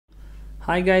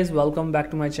Hi guys, welcome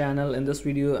back to my channel. In this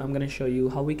video I'm going to show you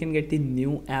how we can get the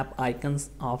new app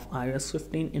icons of iOS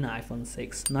 15 in iPhone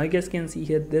 6. Now you guys can see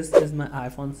here, this is my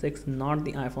iPhone 6, not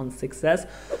the iPhone 6s,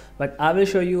 but I will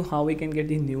show you how we can get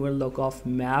the newer look of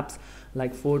maps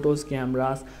like photos,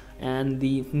 cameras, and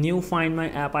the new Find My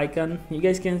app icon. You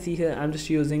guys can see here I'm just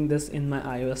using this in my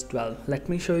iOS 12. Let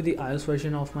me show you the iOS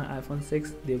version of my iPhone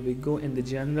 6. There we go. In the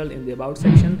general, in the about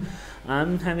section,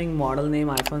 I'm having model name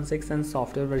iPhone 6 and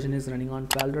software version is running on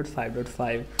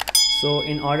 12.5.5. So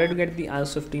in order to get the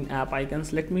iOS 15 app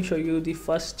icons, let me show you the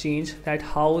first change, that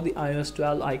how the iOS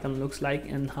 12 icon looks like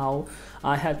and how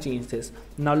I have changed this.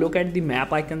 Now look at the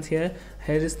map icons here.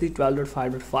 Here is the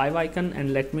 12.5.5 icon,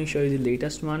 and let me show you the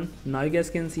latest one. Now you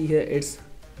guys can see here it's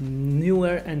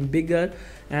newer and bigger,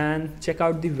 and check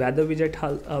out the weather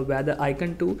widget, weather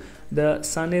icon too. The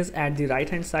sun is at the right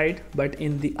hand side, but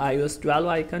in the iOS 12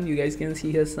 icon you guys can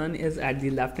see here sun is at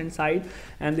the left hand side.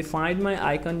 And the Find My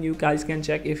icon, you guys can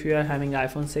check if you are having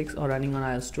iPhone 6 or running on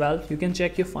iOS 12, you can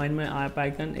check your Find My app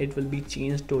icon, it will be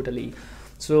changed totally.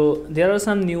 So there are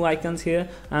some new icons here.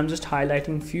 I'm just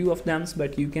highlighting few of them,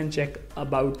 but you can check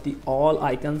about the all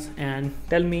icons and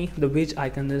tell me the which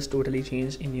icon is totally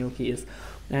changed in your case.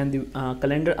 And the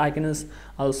calendar icon is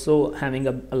also having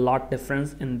a lot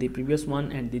difference in the previous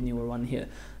one and the newer one here.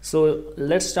 So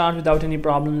let's start without any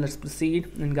problem. Let's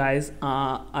proceed. And guys,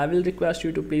 I will request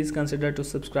you to please consider to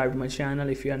subscribe to my channel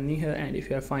if you are new here and if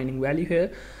you are finding value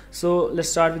here. So let's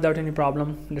start without any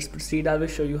problem. Let's proceed. I will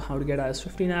show you how to get iOS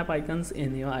 15 app icons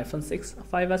in your iPhone 6,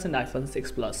 5s and iPhone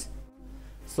 6 Plus.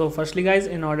 So firstly guys,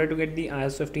 in order to get the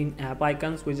iOS 15 app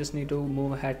icons, we just need to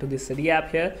move ahead to the Cydia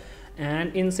app here.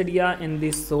 And in Cydia, in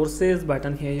the sources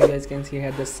button here, you guys can see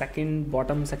here the second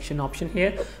bottom section option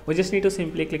here. We just need to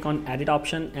simply click on edit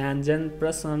option and then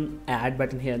press on add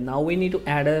button here. Now we need to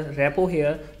add a repo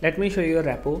here. Let me show you a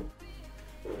repo.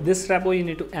 This repo you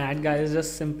need to add, guys,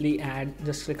 just simply add,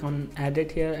 just click on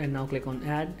edit here and now click on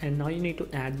add, and now you need to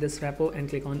add this repo and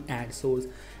click on add source.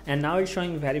 And now it's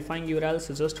showing verifying URL,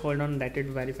 so just hold on, let it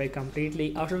verify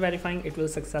completely. After verifying, it will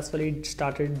successfully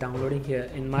started downloading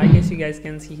here. In my case, you guys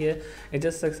can see here it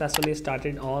just successfully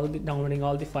started downloading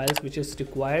all the files which is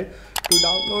required to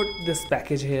download this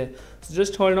package here. So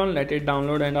just hold on, let it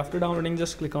download, and after downloading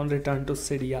just click on return to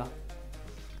Cydia.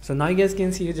 So now you guys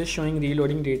can see it's just showing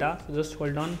reloading data. So just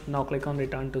hold on, now click on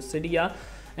return to Cydia,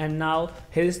 and now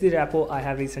here is the repo I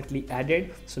have recently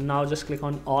added. So now just click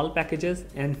on all packages,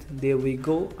 and there we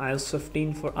go, iOS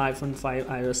 15 for iPhone 5,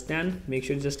 iOS 10. Make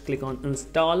sure you just click on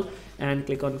install and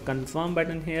click on confirm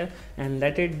button here and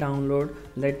let it download.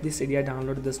 Let the Cydia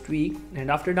download this tweak,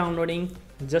 and after downloading,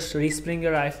 just respring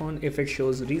your iPhone if it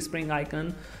shows respring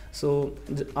icon. So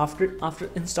after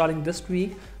installing this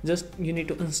tweak, just you need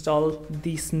to install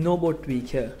the snowboard tweak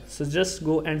here. So just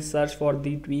go and search for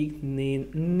the tweak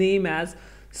name as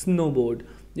snowboard.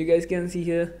 You guys can see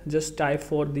here, just type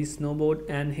for the snowboard,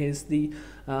 and here's the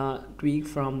tweak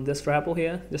from this repo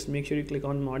here. Just make sure you click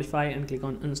on modify and click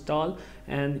on install,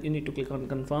 and you need to click on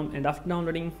confirm. And after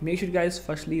downloading, make sure you guys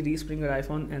firstly respring your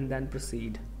iPhone and then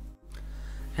proceed.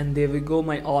 And there we go,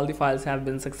 my all the files have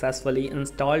been successfully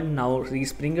installed. Now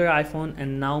respring your iPhone,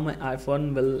 and now my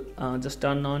iPhone will just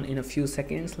turn on in a few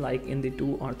seconds, like in the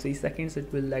 2 or 3 seconds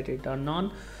it will let it turn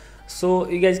on. So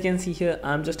you guys can see here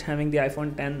I'm just having the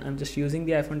iPhone 10. I'm just using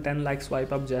the iPhone 10 like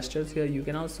swipe up gestures here. You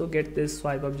can also get this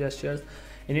swipe up gestures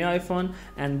in your iPhone,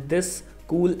 and this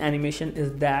cool animation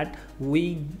is that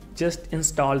we just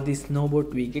installed the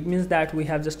snowboard tweak. It means that we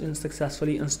have just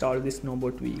successfully installed the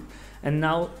snowboard tweak. And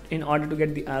now in order to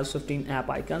get the iOS 15 app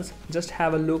icons, just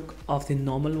have a look of the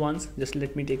normal ones. Just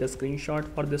let me take a screenshot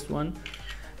for this one,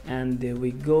 and there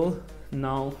we go.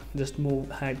 Now just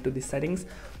move ahead to the settings.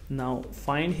 Now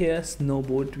find here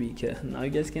snowboard tweak here. Now you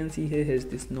guys can see here, here's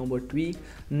the snowboard tweak.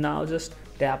 Now just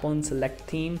tap on select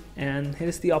theme, and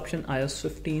here's the option iOS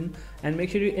 15, and make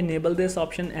sure you enable this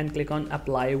option and click on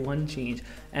apply one change.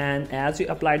 And as you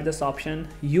applied this option,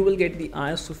 you will get the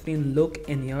iOS 15 look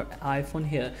in your iPhone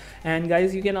here. And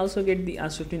guys, you can also get the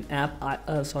iOS 15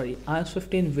 iOS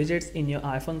 15 widgets in your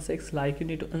iPhone 6. Like you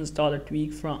need to install a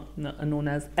tweak from known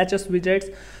as HS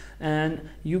widgets, and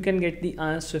you can get the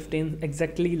iOS 15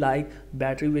 exactly like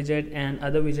battery widget and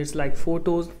other widgets like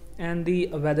photos and the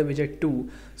weather widget too.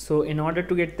 So in order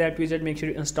to get that widget, make sure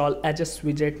you install HS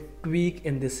widget tweak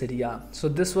in this area. So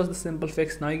this was the simple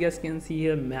fix. Now you guys can see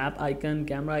here map icon,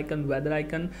 camera icon, weather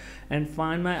icon, and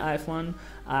Find My iPhone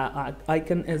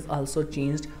icon is also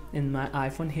changed in my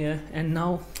iPhone here. And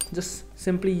now just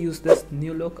simply use this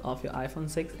new look of your iPhone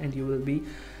 6 and you will be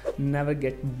never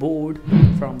get bored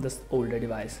from this older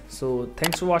device. So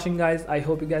thanks for watching guys. I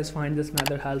hope you guys find this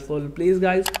method helpful. Please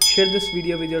guys, share this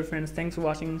video with your friends. Thanks for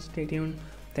watching. Stay tuned.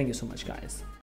 Thank you so much guys.